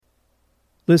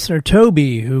Listener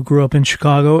Toby, who grew up in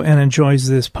Chicago and enjoys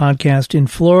this podcast in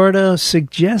Florida,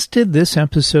 suggested this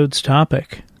episode's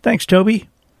topic. Thanks, Toby.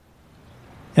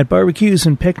 At barbecues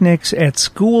and picnics, at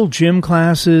school gym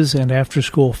classes and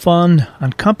after-school fun,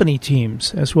 on company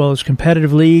teams, as well as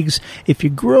competitive leagues, if you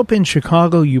grew up in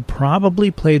Chicago, you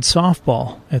probably played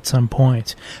softball at some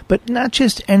point. But not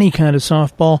just any kind of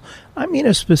softball, I mean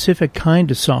a specific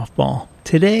kind of softball.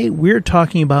 Today, we're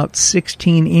talking about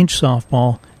 16-inch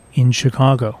softball in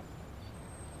Chicago.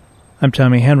 I'm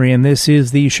Tommy Henry, and this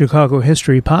is the Chicago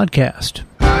History Podcast.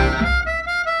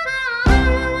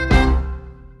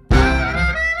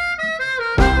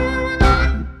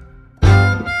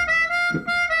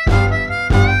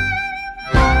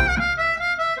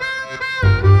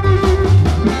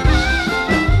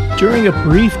 During a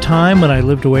brief time when I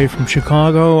lived away from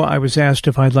Chicago, I was asked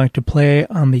if I'd like to play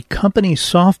on the company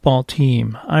softball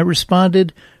team. I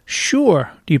responded,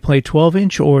 sure. Do you play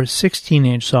 12-inch or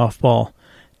 16-inch softball?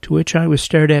 To which I was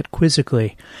stared at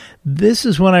quizzically. This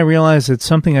is when I realized that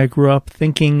something I grew up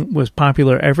thinking was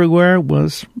popular everywhere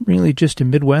was really just a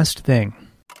Midwest thing.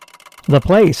 The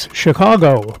place,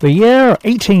 Chicago, the year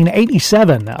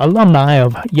 1887. Alumni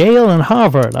of Yale and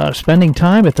Harvard are spending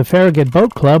time at the Farragut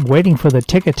Boat Club waiting for the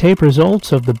ticker tape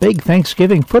results of the big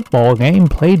Thanksgiving football game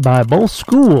played by both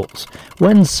schools,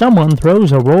 when someone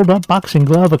throws a rolled-up boxing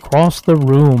glove across the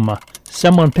room.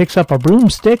 Someone picks up a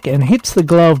broomstick and hits the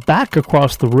glove back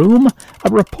across the room. A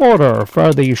reporter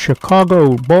for the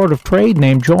Chicago Board of Trade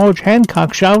named George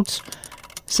Hancock shouts,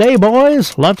 "Say,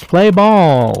 boys, let's play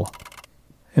ball."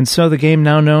 And so the game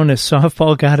now known as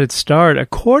softball got its start.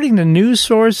 According to news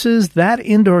sources, that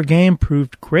indoor game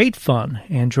proved great fun,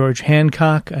 and George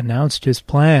Hancock announced his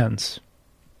plans.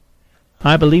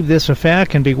 "I believe this affair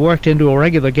can be worked into a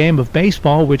regular game of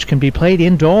baseball which can be played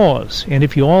indoors, and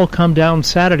if you all come down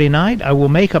Saturday night, I will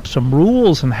make up some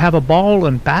rules and have a ball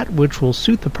and bat which will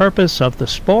suit the purpose of the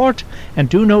sport and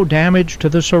do no damage to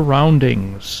the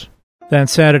surroundings." That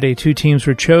Saturday, 2 teams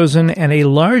were chosen, and a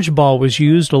large ball was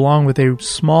used along with a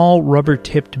small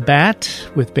rubber-tipped bat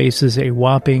with bases a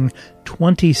whopping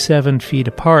 27 feet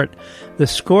apart. The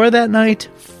score that night,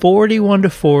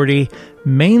 41-40,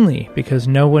 mainly because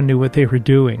no one knew what they were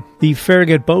doing. The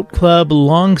Farragut Boat Club,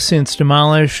 long since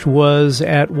demolished, was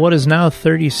at what is now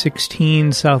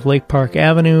 3016 South Lake Park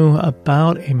Avenue,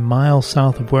 about a mile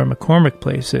south of where McCormick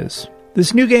Place is.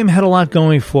 This new game had a lot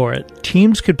going for it.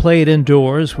 Teams could play it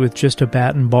indoors with just a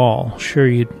bat and ball. Sure,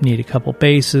 you'd need a couple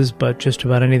bases, but just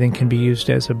about anything can be used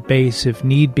as a base if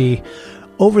need be.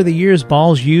 Over the years,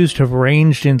 balls used have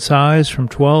ranged in size from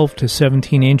 12 to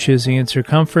 17 inches in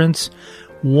circumference.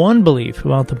 One belief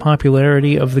about the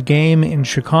popularity of the game in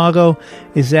Chicago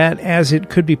is that as it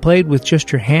could be played with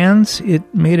just your hands, it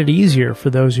made it easier for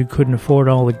those who couldn't afford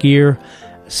all the gear,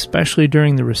 especially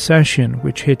during the recession,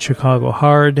 which hit Chicago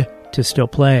hard, to still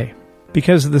play.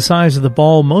 Because of the size of the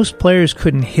ball, most players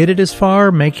couldn't hit it as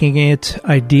far, making it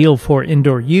ideal for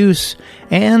indoor use,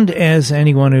 and as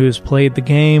anyone who has played the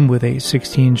game with a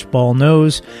 16-inch ball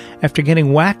knows, after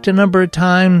getting whacked a number of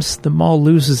times, the ball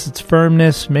loses its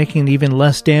firmness, making it even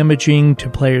less damaging to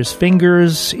players'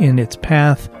 fingers in its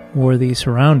path or the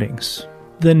surroundings.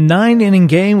 The 9-inning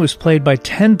game was played by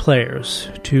 10 players.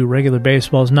 To regular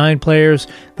baseball's 9 players,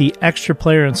 the extra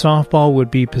player in softball would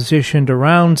be positioned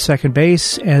around second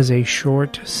base as a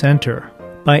short center.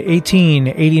 By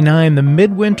 1889, the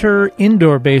Midwinter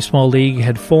Indoor Baseball League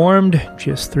had formed.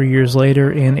 Just 3 years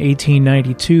later, in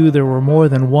 1892, there were more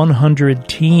than 100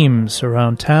 teams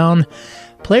around town.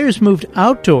 Players moved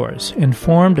outdoors and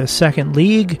formed a second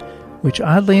league, which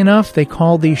oddly enough they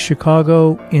called the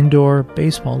Chicago Indoor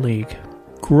Baseball League.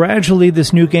 Gradually,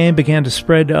 this new game began to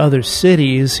spread to other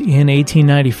cities. In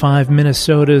 1895,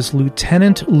 Minnesota's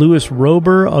Lieutenant Louis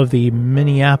Rober of the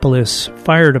Minneapolis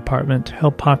Fire Department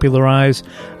helped popularize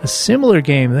a similar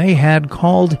game they had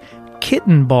called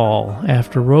Kitten Ball,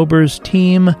 after Rober's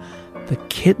team, the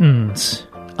Kittens.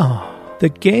 The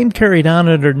game carried on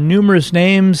under numerous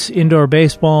names: indoor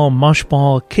baseball, mush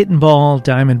ball, kitten ball,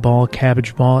 diamond ball,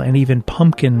 cabbage ball, and even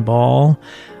pumpkin ball,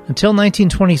 until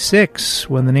 1926,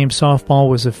 when the name softball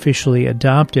was officially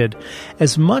adopted.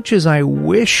 As much as I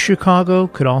wish Chicago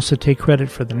could also take credit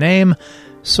for the name,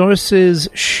 sources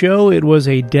show it was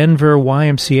a Denver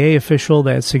YMCA official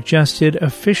that suggested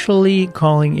officially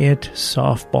calling it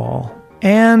softball.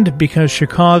 And because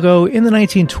Chicago, in the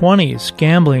 1920s,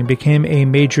 gambling became a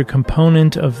major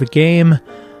component of the game,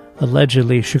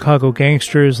 allegedly Chicago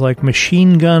gangsters like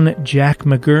Machine Gun Jack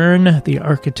McGurn, the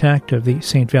architect of the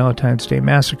St. Valentine's Day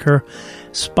Massacre,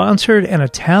 sponsored an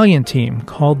Italian team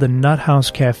called the Nut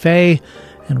House Cafe,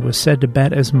 and was said to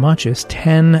bet as much as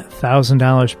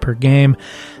 $10,000 per game.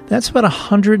 That's about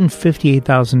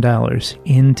 $158,000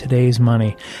 in today's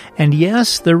money. And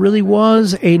yes, there really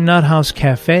was a Nut House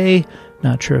Cafe.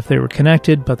 Not sure if they were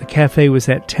connected, but the cafe was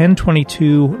at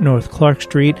 1022 North Clark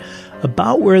Street,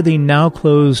 about where the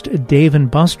now-closed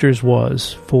Dave & Buster's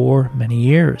was for many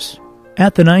years.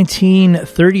 At the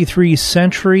 1933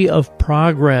 Century of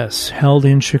Progress, held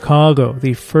in Chicago,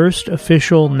 the first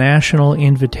official national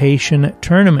invitation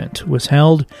tournament was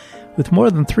held, with more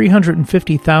than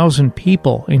 350,000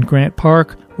 people in Grant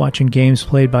Park watching games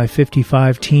played by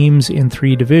 55 teams in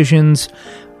 3 divisions,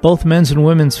 both men's and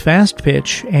women's fast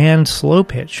pitch and slow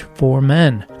pitch for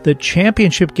men. The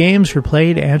championship games were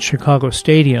played at Chicago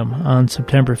Stadium on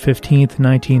September 15th,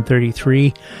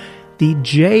 1933. The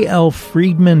J.L.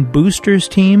 Friedman Boosters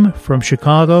team from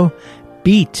Chicago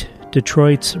beat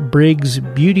Detroit's Briggs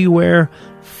Beautyware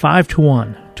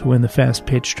 5-1 to win the fast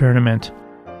pitch tournament.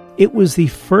 It was the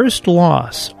first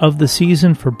loss of the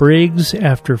season for Briggs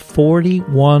after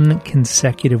 41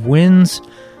 consecutive wins.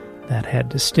 That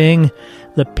had to sting.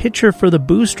 The pitcher for the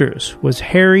Boosters was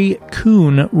Harry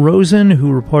Coon Rosen,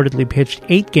 who reportedly pitched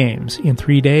 8 games in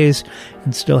 3 days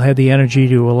and still had the energy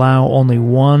to allow only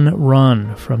 1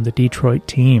 run from the Detroit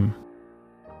team.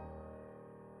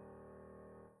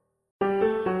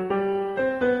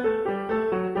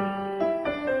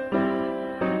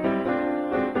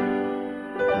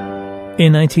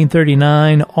 In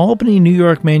 1939, Albany, New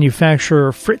York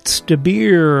manufacturer Fritz de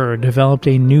Beer developed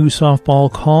a new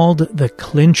softball called the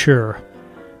Clincher.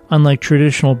 Unlike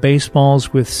traditional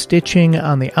baseballs with stitching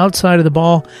on the outside of the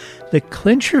ball, the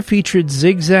Clincher featured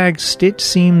zigzag stitch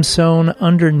seams sewn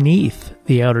underneath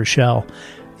the outer shell.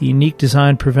 The unique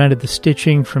design prevented the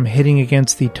stitching from hitting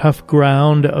against the tough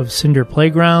ground of cinder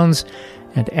playgrounds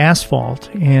and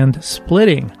asphalt and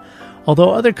splitting.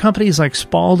 Although other companies like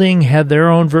Spalding had their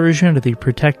own version of the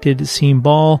protected seam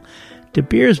ball, De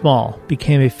Beer's ball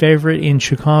became a favorite in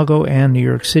Chicago and New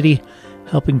York City,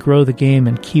 helping grow the game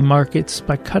in key markets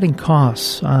by cutting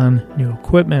costs on new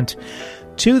equipment.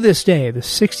 To this day, the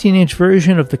 16-inch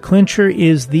version of the Clincher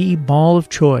is the ball of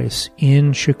choice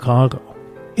in Chicago.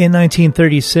 In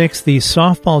 1936, the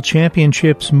softball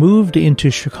championships moved into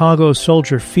Chicago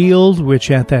Soldier Field, which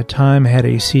at that time had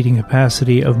a seating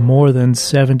capacity of more than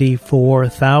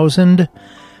 74,000.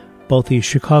 Both the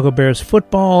Chicago Bears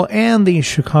football and the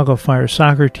Chicago Fire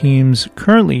soccer teams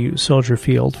currently use Soldier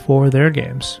Field for their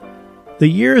games. The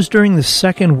years during the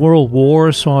Second World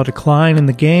War saw a decline in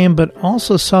the game, but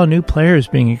also saw new players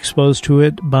being exposed to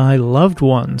it by loved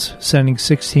ones, sending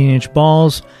 16-inch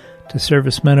balls to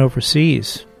servicemen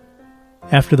overseas.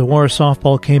 After the war,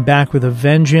 softball came back with a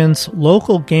vengeance.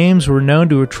 Local games were known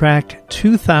to attract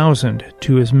 2,000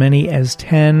 to as many as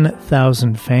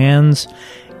 10,000 fans.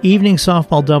 Evening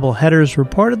softball doubleheaders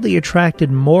reportedly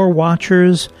attracted more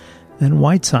watchers than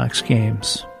White Sox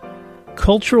games.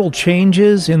 Cultural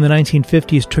changes in the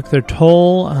 1950s took their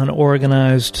toll on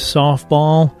organized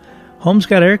softball. Homes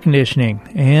got air conditioning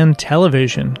and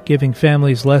television, giving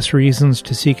families less reasons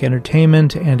to seek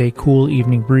entertainment and a cool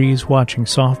evening breeze watching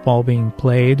softball being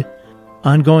played.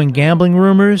 Ongoing gambling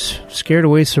rumors scared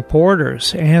away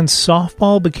supporters, and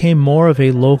softball became more of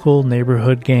a local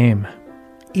neighborhood game.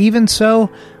 Even so,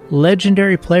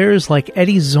 legendary players like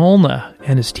Eddie Zollner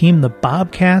and his team, the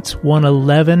Bobcats, won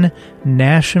 11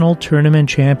 national tournament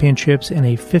championships in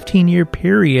a 15-year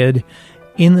period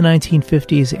in the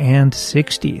 1950s and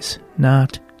 60s.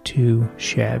 Not too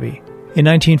shabby. In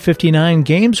 1959,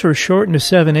 games were shortened to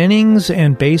 7 innings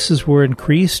and bases were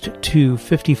increased to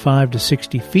 55 to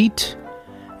 60 feet.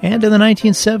 And in the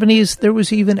 1970s, there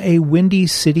was even a Windy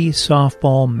City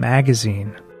Softball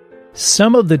magazine.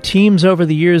 Some of the teams over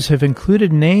the years have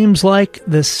included names like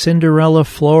the Cinderella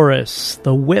Florists,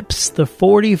 the Whips, the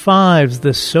 45s, the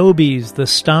Sobies, the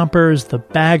Stompers, the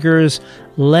Baggers,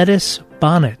 Lettuce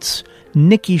Bonnets,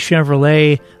 Nicky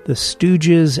Chevrolet, the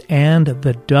Stooges, and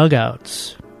the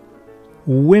Dugouts.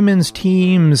 Women's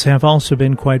teams have also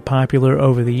been quite popular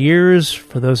over the years.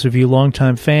 For those of you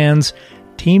longtime fans,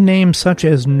 team names such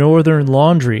as Northern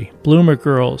Laundry, Bloomer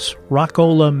Girls,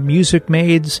 Rockola Music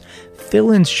Maids,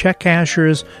 Fill-Ins Check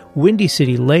Cashers, Windy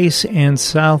City Lace, and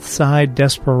Southside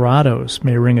Desperados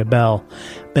may ring a bell.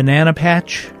 Banana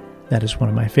Patch, that is one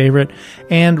of my favorite,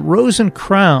 and Rose and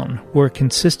Crown were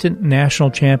consistent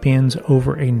national champions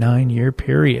over a 9-year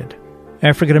period.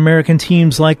 African-American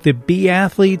teams like the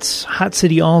B-Athletes, Hot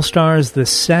City All-Stars, the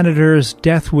Senators,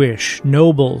 Death Wish,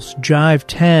 Nobles, Jive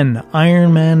 10,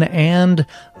 Ironmen, and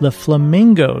the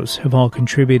Flamingos have all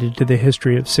contributed to the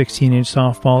history of 16-inch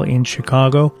softball in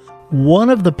Chicago. One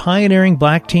of the pioneering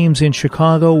black teams in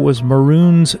Chicago was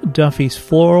Maroons Duffy's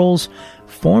Florals.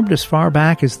 formed as far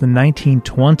back as the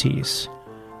 1920s.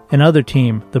 Another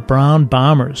team, the Brown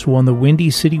Bombers, won the Windy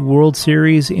City World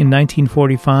Series in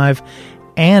 1945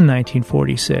 and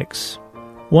 1946.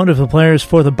 One of the players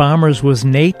for the Bombers was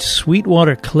Nate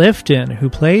Sweetwater Clifton, who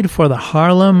played for the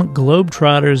Harlem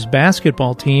Globetrotters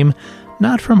basketball team.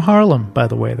 Not from Harlem, by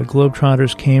the way. The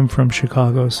Globetrotters came from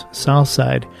Chicago's South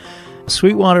Side.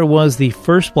 Sweetwater was the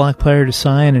first black player to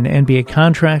sign an NBA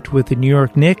contract with the New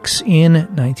York Knicks in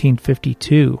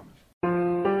 1952.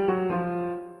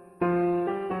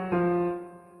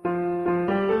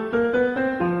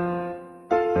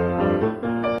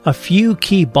 A few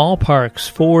key ballparks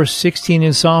for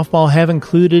 16-inch softball have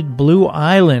included Blue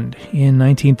Island. In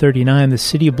 1939, the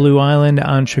city of Blue Island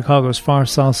on Chicago's far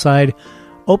south side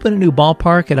opened a new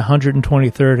ballpark at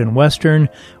 123rd and Western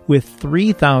with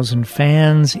 3,000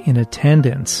 fans in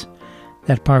attendance.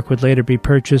 That park would later be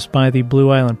purchased by the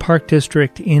Blue Island Park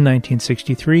District in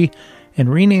 1963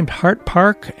 and renamed Hart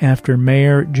Park after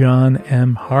Mayor John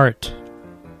M. Hart.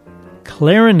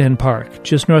 Clarendon Park,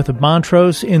 just north of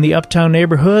Montrose in the Uptown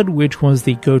neighborhood, which was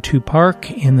the go-to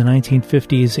park in the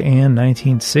 1950s and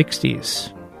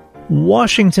 1960s.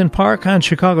 Washington Park on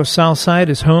Chicago's South Side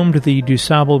is home to the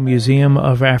DuSable Museum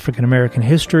of African American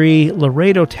History,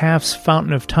 Laredo Taft's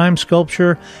Fountain of Time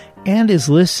sculpture, and is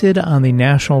listed on the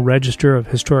National Register of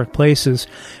Historic Places.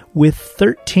 With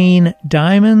 13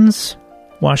 diamonds,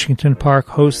 Washington Park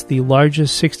hosts the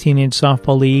largest 16-inch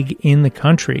softball league in the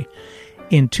country.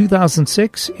 In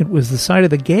 2006, it was the site of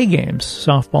the Gay Games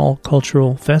Softball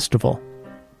Cultural Festival.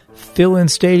 Fill-In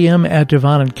Stadium at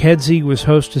Devon and Kedzie was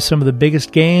host to some of the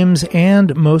biggest games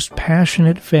and most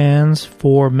passionate fans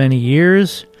for many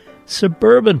years.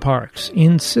 Suburban parks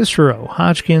in Cicero,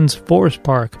 Hodgkins, Forest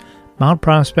Park, Mount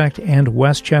Prospect, and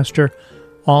Westchester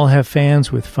all have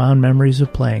fans with fond memories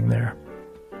of playing there.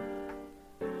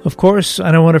 Of course,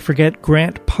 I don't want to forget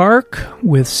Grant Park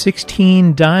with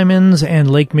 16 diamonds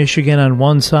and Lake Michigan on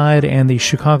one side and the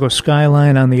Chicago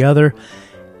skyline on the other.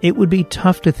 It would be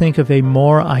tough to think of a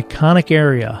more iconic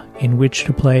area in which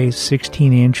to play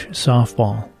 16-inch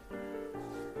softball.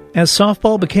 As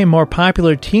softball became more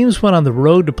popular, teams went on the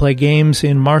road to play games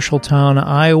in Marshalltown,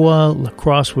 Iowa, La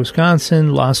Crosse,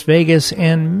 Wisconsin, Las Vegas,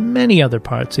 and many other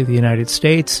parts of the United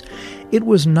States. It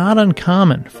was not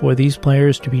uncommon for these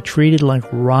players to be treated like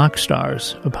rock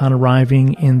stars upon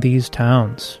arriving in these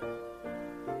towns.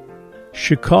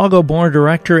 Chicago-born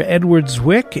director Edward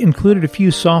Zwick included a few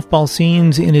softball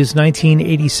scenes in his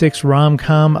 1986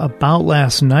 rom-com About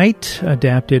Last Night,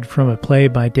 adapted from a play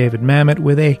by David Mamet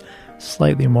with a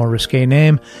slightly more risque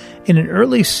name. In an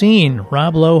early scene,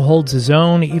 Rob Lowe holds his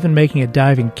own, even making a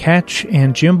diving catch,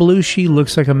 and Jim Belushi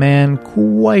looks like a man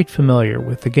quite familiar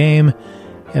with the game,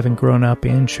 having grown up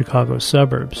in Chicago's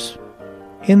suburbs.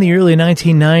 In the early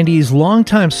 1990s,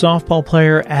 longtime softball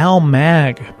player Al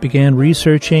Mag began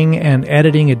researching and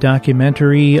editing a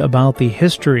documentary about the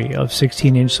history of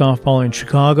 16-inch softball in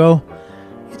Chicago.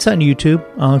 It's on YouTube.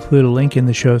 I'll include a link in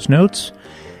the show's notes.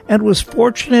 And was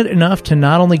fortunate enough to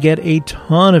not only get a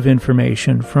ton of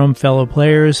information from fellow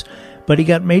players, but he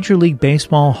got Major League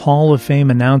Baseball Hall of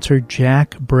Fame announcer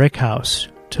Jack Brickhouse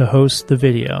to host the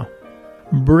video.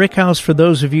 Brickhouse, for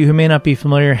those of you who may not be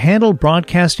familiar, handled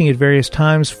broadcasting at various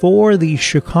times for the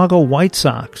Chicago White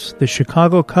Sox, the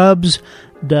Chicago Cubs,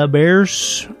 the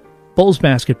Bears, Bulls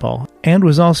basketball, and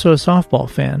was also a softball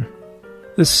fan.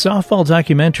 The softball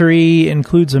documentary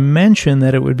includes a mention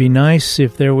that it would be nice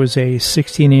if there was a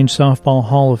 16-inch softball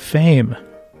Hall of Fame.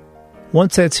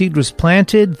 Once that seed was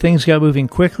planted, things got moving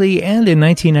quickly, and in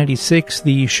 1996,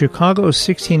 the Chicago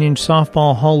 16-inch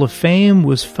Softball Hall of Fame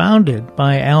was founded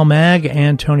by Al Mag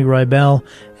and Tony Rybel,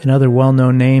 another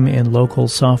well-known name in local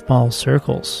softball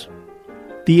circles.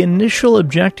 The initial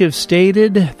objective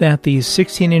stated that the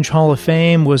 16-inch Hall of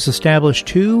Fame was established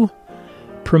to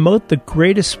promote the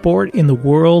greatest sport in the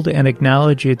world and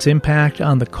acknowledge its impact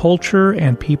on the culture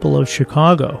and people of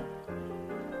Chicago.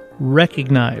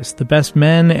 Recognize the best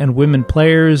men and women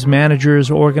players,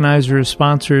 managers, organizers,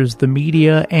 sponsors, the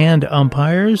media, and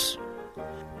umpires.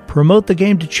 Promote the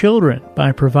game to children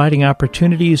by providing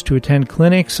opportunities to attend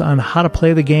clinics on how to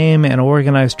play the game and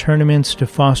organize tournaments to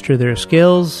foster their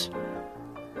skills.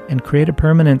 And create a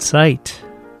permanent site.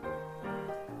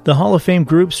 The Hall of Fame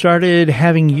group started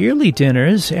having yearly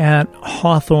dinners at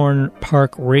Hawthorne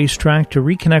Park Racetrack to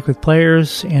reconnect with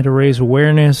players and to raise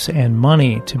awareness and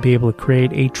money to be able to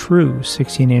create a true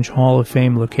 16-inch Hall of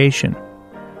Fame location.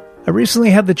 I recently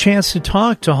had the chance to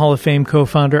talk to Hall of Fame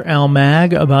co-founder Al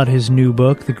Mag about his new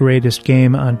book, The Greatest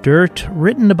Game on Dirt,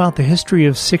 written about the history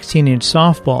of 16-inch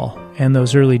softball and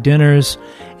those early dinners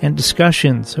and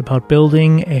discussions about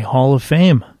building a Hall of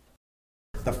Fame.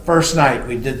 The first night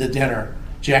we did the dinner,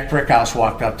 Jack Brickhouse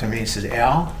walked up to me and said,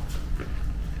 Al,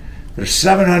 there's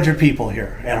 700 people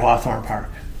here at Hawthorne Park.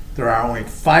 There are only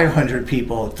 500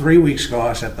 people. 3 weeks ago, I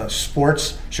was at the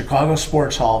Chicago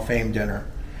Sports Hall of Fame dinner,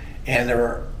 and there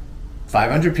were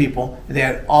 500 people, and they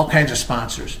had all kinds of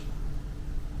sponsors.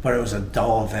 But it was a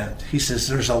dull event. He says,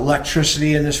 there's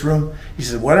electricity in this room. He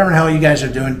said, whatever the hell you guys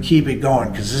are doing, keep it going,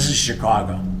 because this is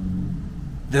Chicago.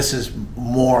 This is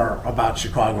more about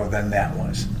Chicago than that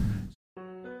was.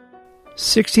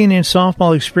 16-inch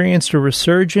softball experienced a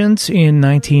resurgence in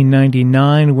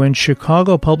 1999 when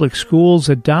Chicago Public Schools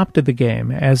adopted the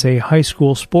game as a high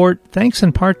school sport, thanks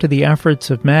in part to the efforts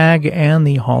of MAG and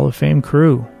the Hall of Fame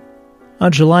crew.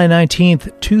 On July 19,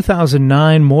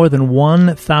 2009, more than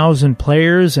 1,000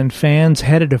 players and fans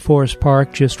headed to Forest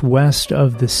Park just west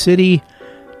of the city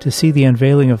to see the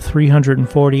unveiling of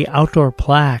 340 outdoor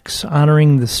plaques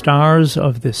honoring the stars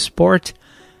of this sport,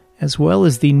 as well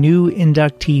as the new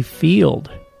inductee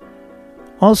field.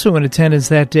 Also in attendance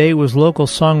that day was local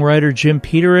songwriter Jim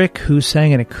Peterick, who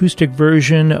sang an acoustic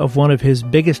version of one of his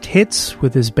biggest hits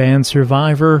with his band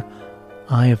Survivor,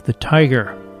 Eye of the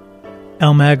Tiger.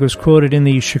 Al Mag was quoted in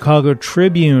the Chicago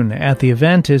Tribune at the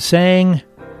event as saying,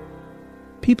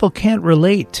 "People can't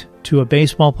relate to a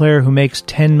baseball player who makes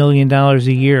 $10 million a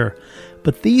year,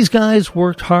 but these guys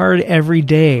worked hard every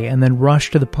day and then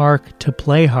rushed to the park to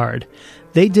play hard.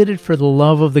 They did it for the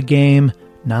love of the game,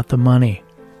 not the money."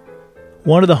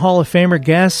 One of the Hall of Famer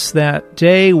guests that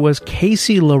day was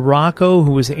Casey LaRocco,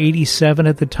 who was 87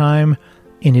 at the time.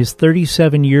 In his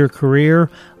 37-year career,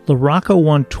 LaRocco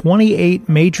won 28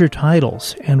 major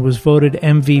titles and was voted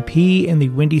MVP in the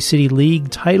Windy City League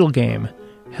title game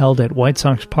held at White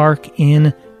Sox Park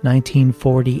in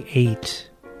 1948.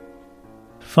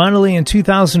 Finally, in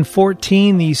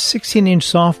 2014, the 16-inch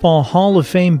softball Hall of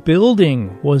Fame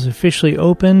building was officially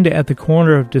opened at the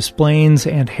corner of Des Plaines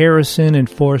and Harrison in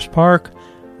Forest Park,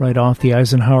 right off the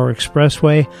Eisenhower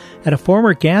Expressway, at a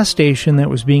former gas station that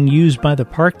was being used by the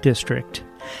Park District.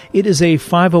 It is a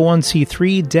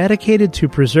 501c3 dedicated to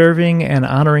preserving and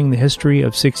honoring the history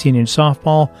of 16-inch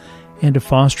softball and to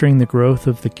fostering the growth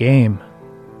of the game.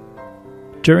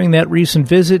 During that recent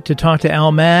visit to talk to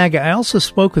Al Mag, I also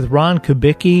spoke with Ron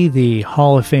Kubicki, the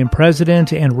Hall of Fame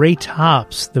president, and Ray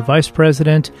Topps, the vice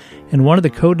president and one of the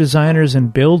co-designers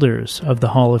and builders of the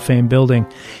Hall of Fame building.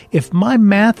 If my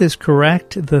math is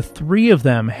correct, the three of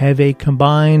them have a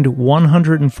combined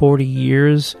 140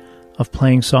 years of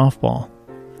playing softball.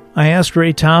 I asked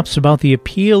Ray Topps about the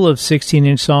appeal of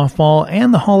 16-inch softball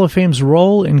and the Hall of Fame's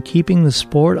role in keeping the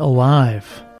sport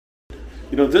alive.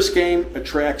 You know, this game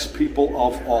attracts people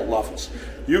of all levels.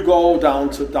 You go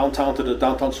downtown to the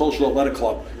Downtown Social Athletic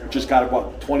Club, which has got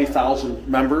about 20,000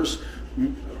 members,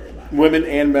 women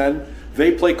and men.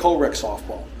 They play co-rec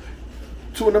softball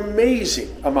to an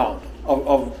amazing amount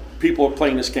of people are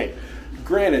playing this game.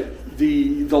 Granted,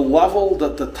 the level,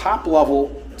 the top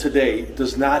level today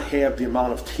does not have the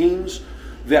amount of teams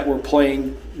that were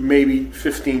playing maybe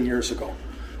 15 years ago.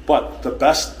 But the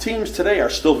best teams today are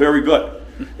still very good.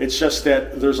 It's just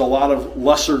that there's a lot of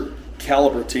lesser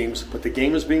caliber teams, but the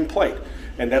game is being played.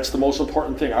 And that's the most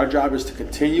important thing. Our job is to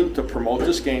continue to promote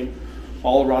this game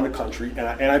all around the country. And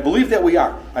I believe that we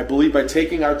are. I believe by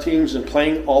taking our teams and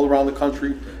playing all around the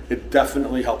country, it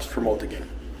definitely helps promote the game.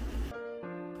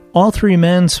 All three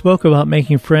men spoke about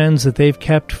making friends that they've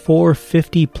kept for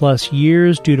 50-plus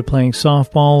years due to playing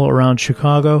softball around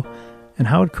Chicago and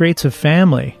how it creates a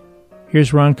family.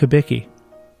 Here's Ron Kubicki.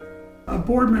 A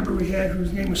board member we had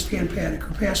whose name was Stan Paddock,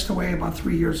 who passed away about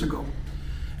 3 years ago.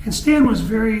 And Stan was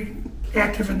very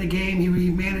active in the game. He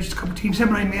managed a couple teams. Him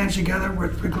and I managed together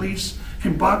with Leafs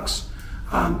and Bucks.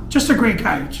 Just a great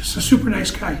guy, just a super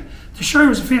nice guy. To show you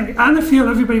was a family. On the field,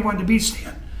 everybody wanted to beat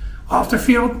Stan. Off the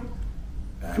field,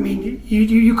 I mean,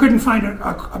 you couldn't find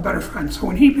a better friend. So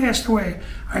when he passed away,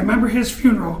 I remember his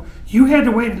funeral, you had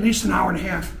to wait at least an hour and a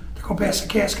half to go past the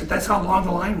casket. That's how long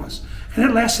the line was. And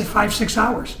it lasted 5-6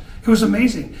 hours. It was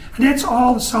amazing. And that's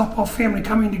all the softball family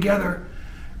coming together,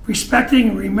 respecting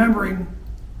and remembering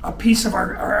a piece of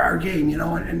our game, you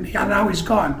know, and now he's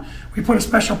gone. We put a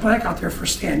special plaque out there for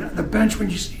Stan. The bench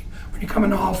when you come in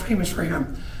the Hall of Fame is for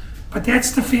him. But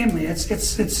that's the family. It's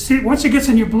once it gets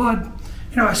in your blood,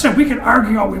 you know, I said we can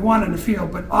argue all we want on the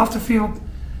field, but off the field,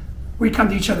 we come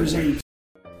to each other's aid.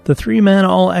 The three men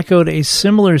all echoed a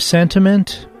similar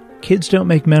sentiment. Kids don't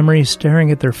make memories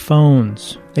staring at their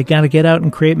phones. They got to get out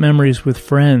and create memories with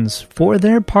friends. For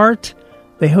their part,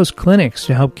 they host clinics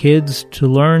to help kids to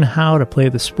learn how to play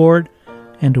the sport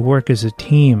and to work as a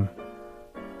team.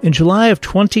 In July of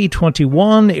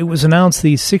 2021, it was announced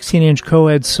the 16-inch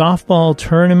co-ed softball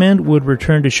tournament would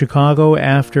return to Chicago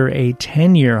after a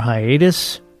 10-year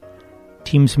hiatus.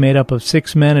 Teams made up of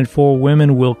 6 men and 4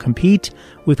 women will compete,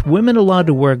 with women allowed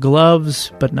to wear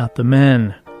gloves, but not the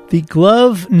men. The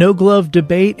glove, no glove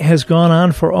debate has gone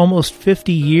on for almost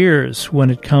 50 years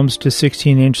when it comes to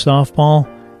 16-inch softball.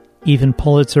 Even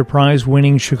Pulitzer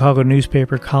Prize-winning Chicago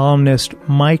newspaper columnist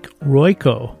Mike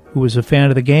Royko, who was a fan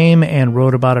of the game and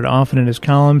wrote about it often in his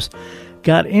columns,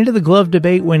 got into the glove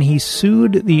debate when he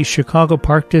sued the Chicago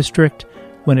Park District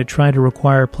when it tried to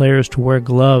require players to wear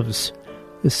gloves.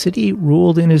 The city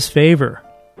ruled in his favor.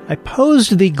 I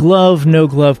posed the glove, no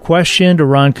glove question to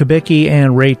Ron Kubicki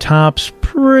and Ray Topps,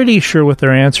 pretty sure what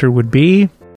their answer would be.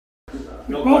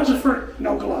 Both prefer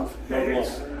no glove.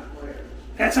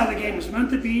 That's how the game was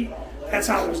meant to be. That's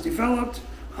how it was developed.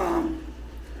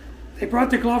 They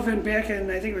brought the glove in back in,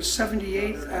 I think it was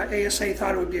 78. ASA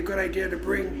thought it would be a good idea to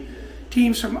bring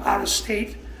teams from out of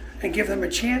state and give them a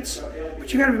chance.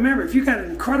 But you got to remember, if you got an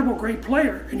incredible, great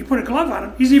player and you put a glove on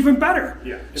him, he's even better.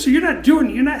 Yeah. So you're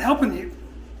not helping him.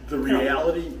 The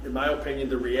reality, in my opinion,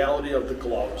 the reality of the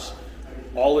gloves,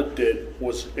 all it did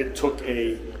was it took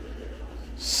a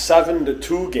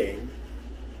 7-2 game.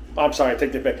 I'm sorry, I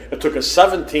take that back. It took a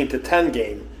 17-10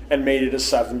 game and made it a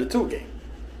 7-2 game.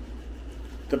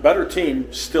 The better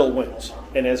team still wins.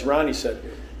 And as Ronnie said,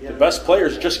 the best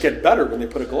players just get better when they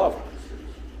put a glove on.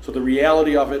 So the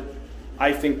reality of it,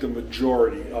 I think the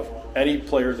majority of any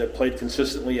player that played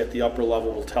consistently at the upper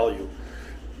level will tell you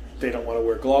they don't want to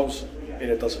wear gloves,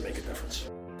 and it doesn't make a difference.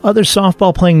 Other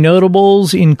softball playing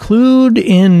notables include,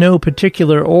 in no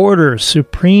particular order,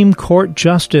 Supreme Court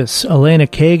Justice Elena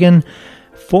Kagan,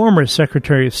 former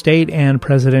Secretary of State and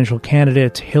presidential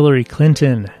candidate Hillary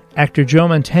Clinton, actor Joe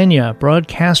Mantegna,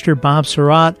 broadcaster Bob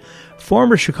Surratt,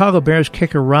 former Chicago Bears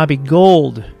kicker Robbie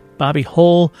Gould, Bobby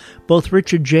Hull, both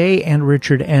Richard J. and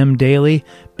Richard M. Daley,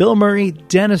 Bill Murray,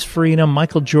 Dennis Farina,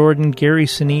 Michael Jordan, Gary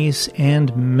Sinise,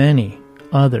 and many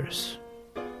others.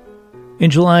 In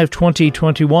July of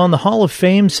 2021, the Hall of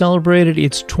Fame celebrated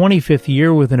its 25th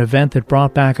year with an event that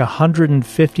brought back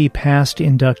 150 past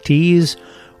inductees.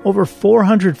 Over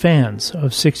 400 fans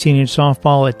of 16-inch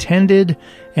softball attended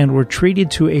and were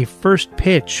treated to a first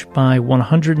pitch by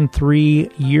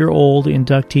 103-year-old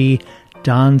inductee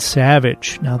Don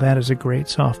Savage. Now that is a great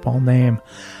softball name.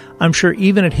 I'm sure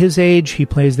even at his age, he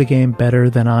plays the game better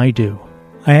than I do.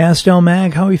 I asked Al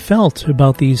Mag how he felt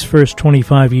about these first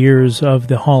 25 years of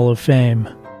the Hall of Fame.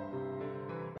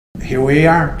 Here we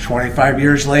are, 25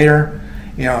 years later,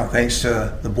 thanks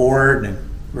to the board and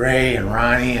Ray and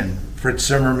Ronnie and Fritz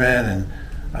Zimmerman and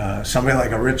somebody like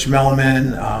a Rich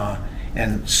Mellman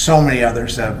and so many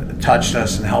others that have touched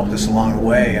us and helped us along the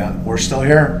way. We're still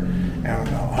here, and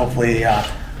hopefully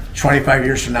 25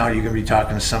 years from now you can be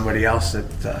talking to somebody else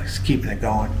that's keeping it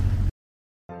going.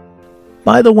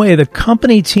 By the way, the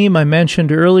company team I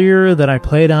mentioned earlier that I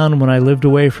played on when I lived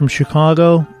away from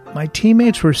Chicago, my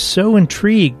teammates were so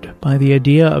intrigued by the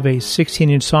idea of a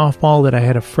 16-inch softball that I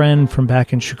had a friend from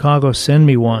back in Chicago send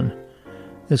me one.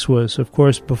 This was, of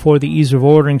course, before the ease of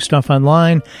ordering stuff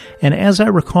online, and as I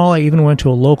recall, I even went to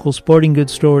a local sporting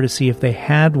goods store to see if they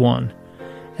had one.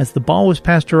 As the ball was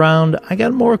passed around, I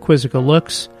got more quizzical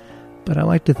looks, but I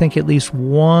like to think at least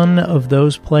one of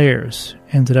those players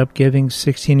ended up giving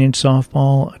 16-inch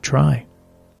softball a try.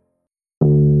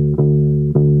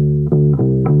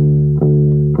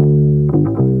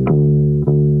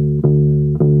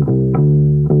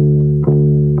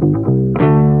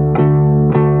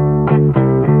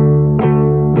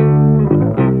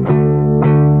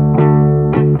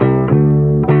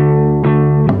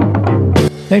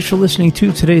 Thanks for listening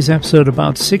to today's episode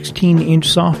about 16-inch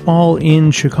softball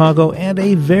in Chicago, and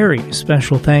a very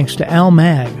special thanks to Al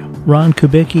Mag, Ron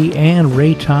Kubicki, and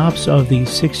Ray Topps of the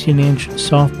 16-inch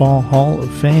Softball Hall of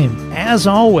Fame. As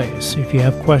always, if you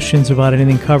have questions about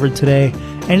anything covered today,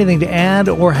 anything to add,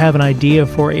 or have an idea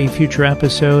for a future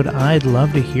episode, I'd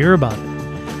love to hear about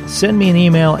it. Send me an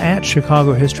email at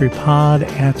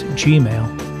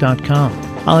chicagohistorypod@gmail.com.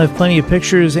 I'll have plenty of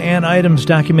pictures and items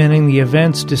documenting the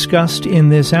events discussed in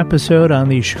this episode on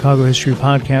the Chicago History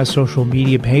Podcast social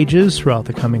media pages throughout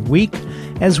the coming week,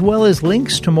 as well as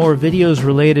links to more videos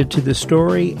related to the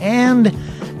story and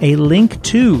a link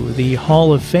to the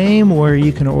Hall of Fame where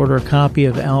you can order a copy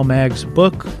of Al Mag's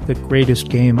book, The Greatest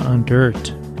Game on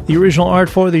Dirt. The original art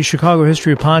for the Chicago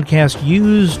History Podcast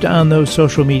used on those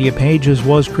social media pages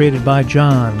was created by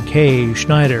John K.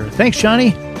 Schneider. Thanks,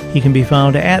 Johnny. He can be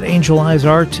found at Angel Eyes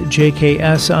Art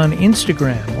JKS on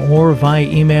Instagram or via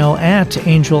email at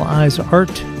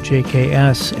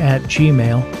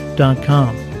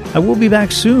angeleyesartjks@gmail.com. I will be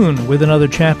back soon with another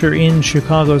chapter in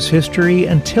Chicago's history.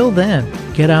 Until then,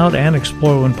 get out and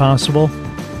explore when possible.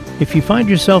 If you find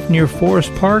yourself near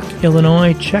Forest Park,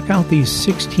 Illinois, check out the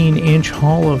 16-inch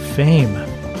Hall of Fame.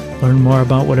 Learn more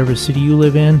about whatever city you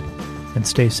live in, and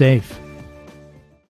stay safe.